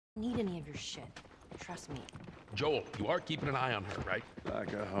Need any of your shit. Trust me. Joel, you are keeping an eye on her, right?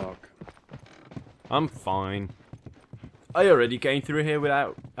 Like a hawk. I'm fine. I already came through here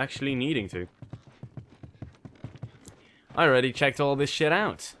without actually needing to. I already checked all this shit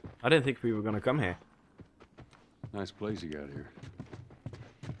out. I didn't think we were gonna come here. Nice place you got here.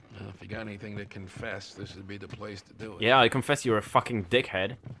 Well, if you got anything to confess, this would be the place to do it. Yeah, I confess you're a fucking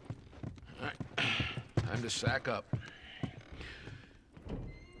dickhead. Alright. Time to sack up.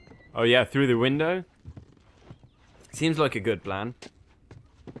 Oh yeah, through the window? Seems like a good plan.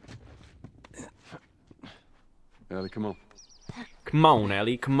 Ellie, come on. Come on,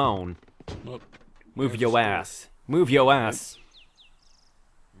 Ellie, come on. Look, Move your ass. Move your ass.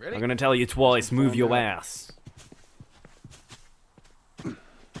 ready? I'm gonna tell you twice, move your ass.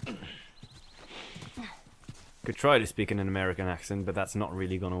 Could try to speak in an American accent, but that's not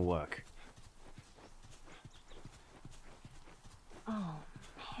really gonna work. Oh,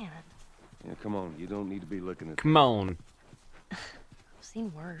 man. Yeah, come on. You don't need to be looking at. Come on. I've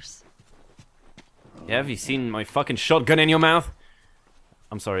seen worse. Yeah, have you seen my fucking shotgun in your mouth?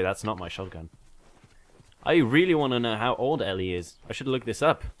 I'm sorry, that's not my shotgun. I really want to know how old Ellie is. I should look this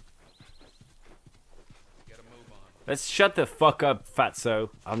up. Gotta move on. Let's shut the fuck up, fatso.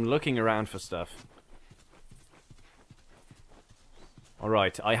 I'm looking around for stuff.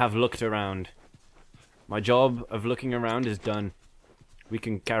 Alright, I have looked around. My job of looking around is done. We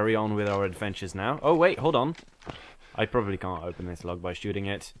can carry on with our adventures now. Oh wait, hold on. I probably can't open this log by shooting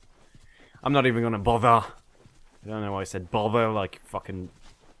it. I'm not even gonna bother. I don't know why I said bother like fucking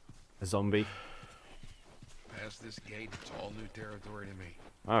a zombie. Past this gate, it's all new territory to me.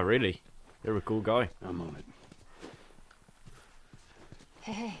 Oh really? You're a cool guy. I'm on it.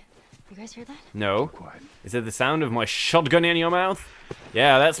 Hey, you guys hear that? No. Quiet. Is it the sound of my shotgun in your mouth?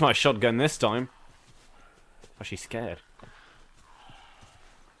 Yeah, that's my shotgun this time. Oh, she's scared.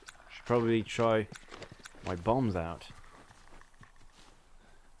 Should probably try my bombs out.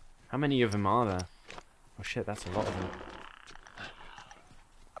 How many of them are there? Oh shit, that's a lot of them.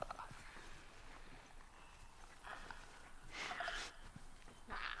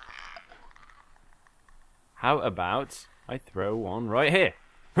 How about I throw one right here?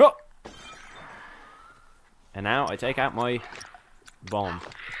 Huh! And now I take out my bomb.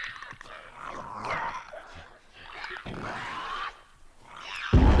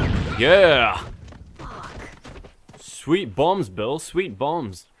 Yeah! Sweet bombs, Bill. Sweet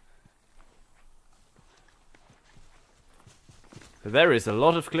bombs. There is a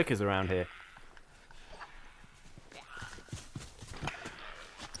lot of clickers around here.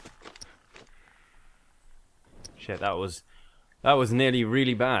 Shit, that was nearly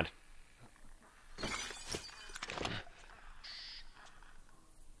really bad.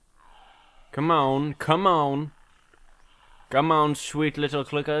 Come on, come on. Come on, sweet little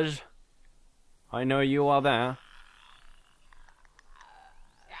clickers. I know you are there.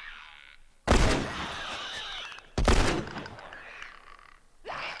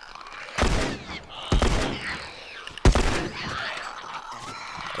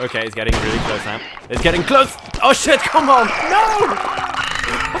 Okay, it's getting really close now. It's getting close! Oh shit, come on! No!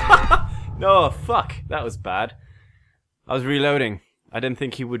 No, fuck. That was bad. I was reloading. I didn't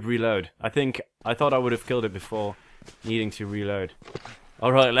think he would reload. I thought I would have killed it before needing to reload.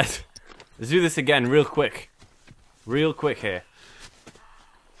 Alright, let's do this again real quick. Real quick here.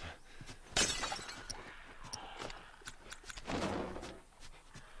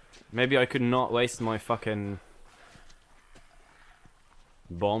 Maybe I could not waste my fucking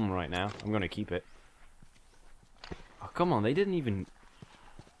bomb right now. I'm gonna keep it. Oh, come on, they didn't even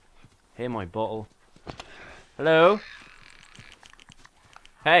hear my bottle. Hello?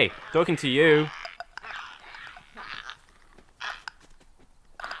 Hey, talking to you.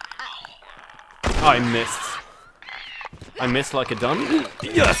 I missed. I missed like a dummy.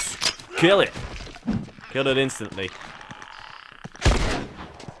 Yes! Kill it. Kill it instantly.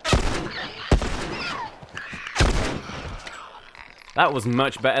 That was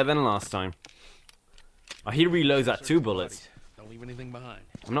much better than last time. Oh, he reloads at 2 bullets. Don't leave anything behind.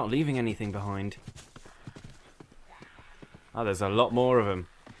 I'm not leaving anything behind. Oh, there's a lot more of them.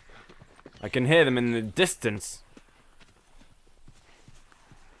 I can hear them in the distance.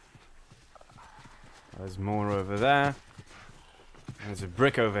 There's more over there. There's a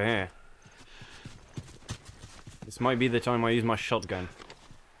brick over here. This might be the time I use my shotgun.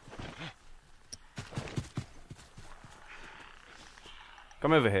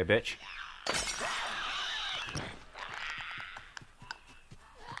 Come over here, bitch.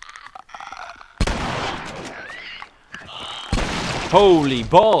 Holy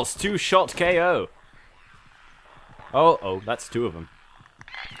balls! 2-shot KO. Oh, that's 2 of them.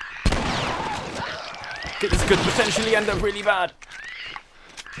 This could potentially end up really bad.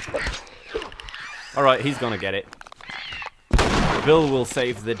 Alright, he's gonna get it. Bill will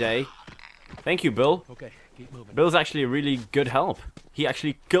save the day. Thank you, Bill. Okay, keep moving. Bill's actually a really good help. He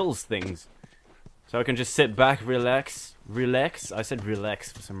actually kills things. So I can just sit back, relax. Relax? I said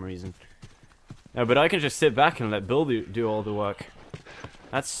relax for some reason. No, but I can just sit back and let Bill do all the work.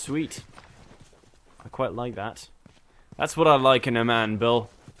 That's sweet. I quite like that. That's what I like in a man, Bill.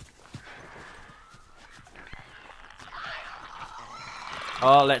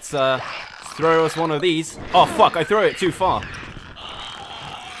 Oh, let's throw us one of these. Oh, fuck, I threw it too far.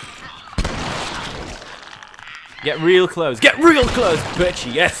 Get real close. Get real close,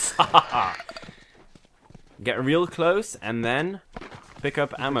 bitch. Yes. Get real close and then pick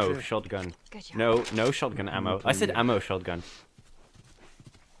up ammo. Shotgun. Good job. No shotgun ammo. I said ammo shotgun.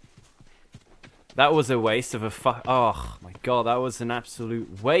 That was a waste of a oh my god, that was an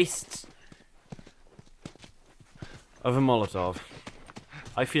absolute waste of a Molotov.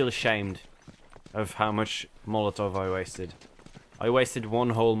 I feel ashamed of how much Molotov I wasted. I wasted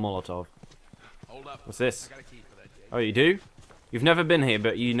one whole Molotov. Hold up. What's this? I got a key for that gate. Oh, you do? You've never been here,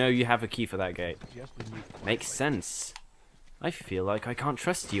 but you know you have a key for that gate. Just beneath the Makes sense. I feel like I can't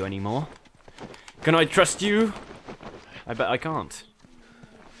trust you anymore. Can I trust you? I bet I can't.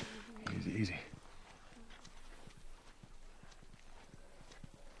 Easy, easy.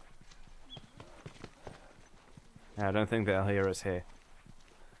 Yeah, I don't think they'll hear us here.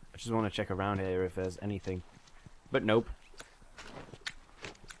 I just want to check around here if there's anything. But nope.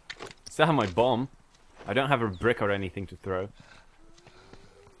 Still have my bomb. I don't have a brick or anything to throw.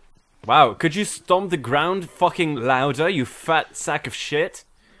 Wow, could you stomp the ground fucking louder, you fat sack of shit?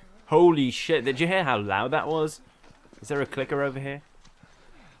 Holy shit, did you hear how loud that was? Is there a clicker over here?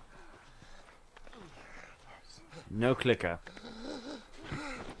 No clicker.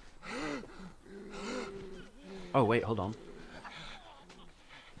 Oh wait, hold on.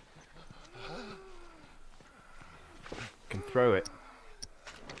 Can throw it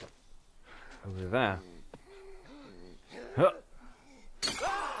over there. Huh.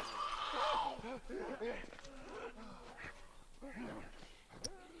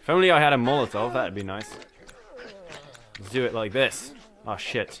 If only I had a Molotov, that'd be nice. Let's do it like this. Oh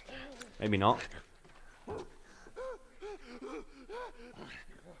shit. Maybe not.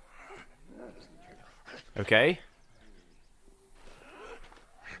 Okay.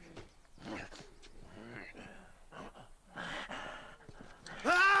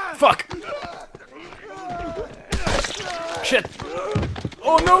 Fuck! Shit!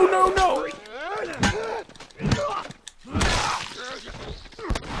 Oh no, no, no!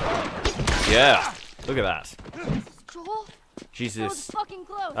 Yeah, look at that. Joel? Jesus. That was fucking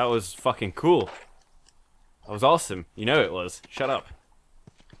close. That was fucking cool. That was awesome. You know it was. Shut up.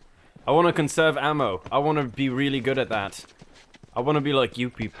 I want to conserve ammo. I want to be really good at that. I want to be like you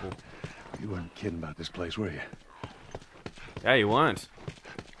people. You weren't kidding about this place, were you? Yeah, you weren't.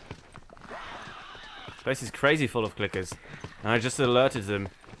 This place is crazy full of clickers. And I just alerted them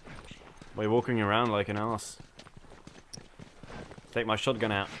by walking around like an ass. Take my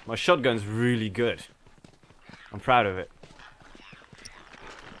shotgun out. My shotgun's really good. I'm proud of it.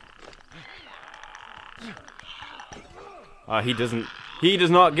 He doesn't. He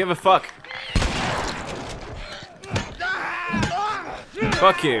does not give a fuck.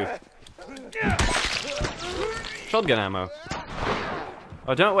 Fuck you. Shotgun ammo.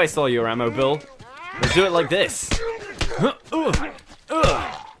 Oh, don't waste all your ammo, Bill. Let's do it like this.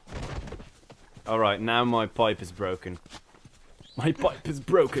 Alright, now my pipe is broken. My pipe is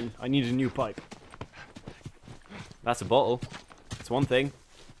broken. I need a new pipe. That's a bottle. That's one thing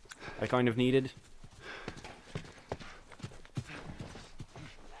I kind of needed.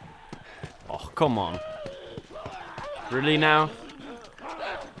 Oh, come on. Really now?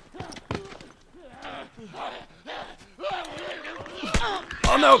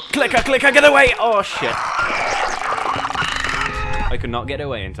 Oh no! Clicker, clicker, get away! Oh shit. I could not get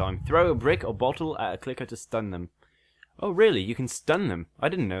away in time. Throw a brick or bottle at a clicker to stun them. Oh really? You can stun them? I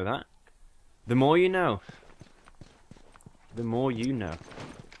didn't know that. The more you know. The more you know.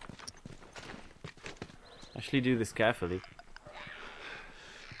 Actually do this carefully.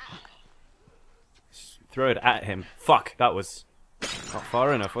 Throw it at him. Fuck, that was not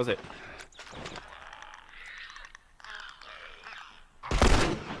far enough, was it?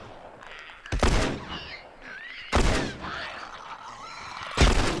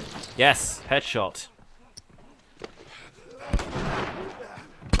 Yes, headshot.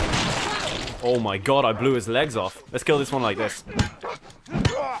 Oh my god, I blew his legs off. Let's kill this one like this.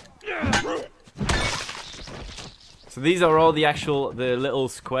 So these are all the little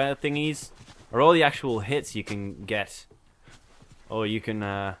square thingies. Are all the actual hits you can get, or you can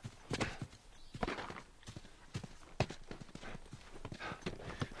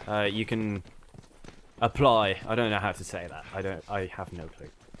apply. I don't know how to say that. I have no clue.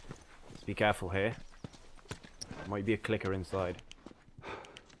 Just be careful here. Might be a clicker inside.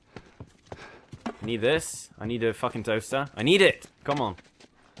 I need this. I need a fucking toaster. I need it! Come on.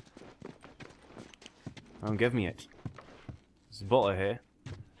 Don't give me it. There's a bottle here.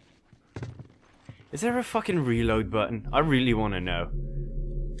 Is there a fucking reload button? I really want to know.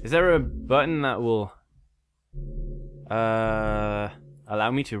 Is there a button that will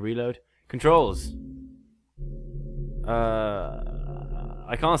allow me to reload? Controls.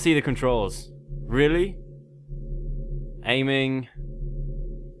 I can't see the controls. Really? Aiming.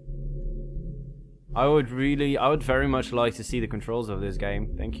 I would very much like to see the controls of this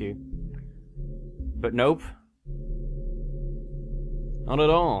game. Thank you. But nope. Not at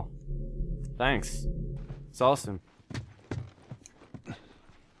all. Thanks. It's awesome.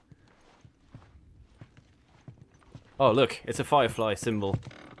 Oh, look. It's a firefly symbol.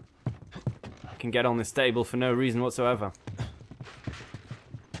 I can get on this table for no reason whatsoever.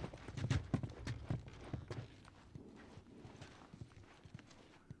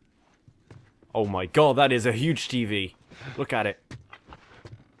 Oh my god, that is a huge TV. Look at it.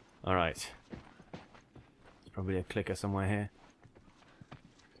 Alright. There's probably a clicker somewhere here.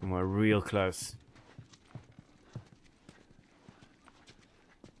 Somewhere real close.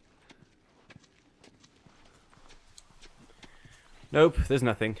 Nope, there's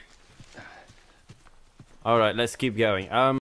nothing. Alright, let's keep going.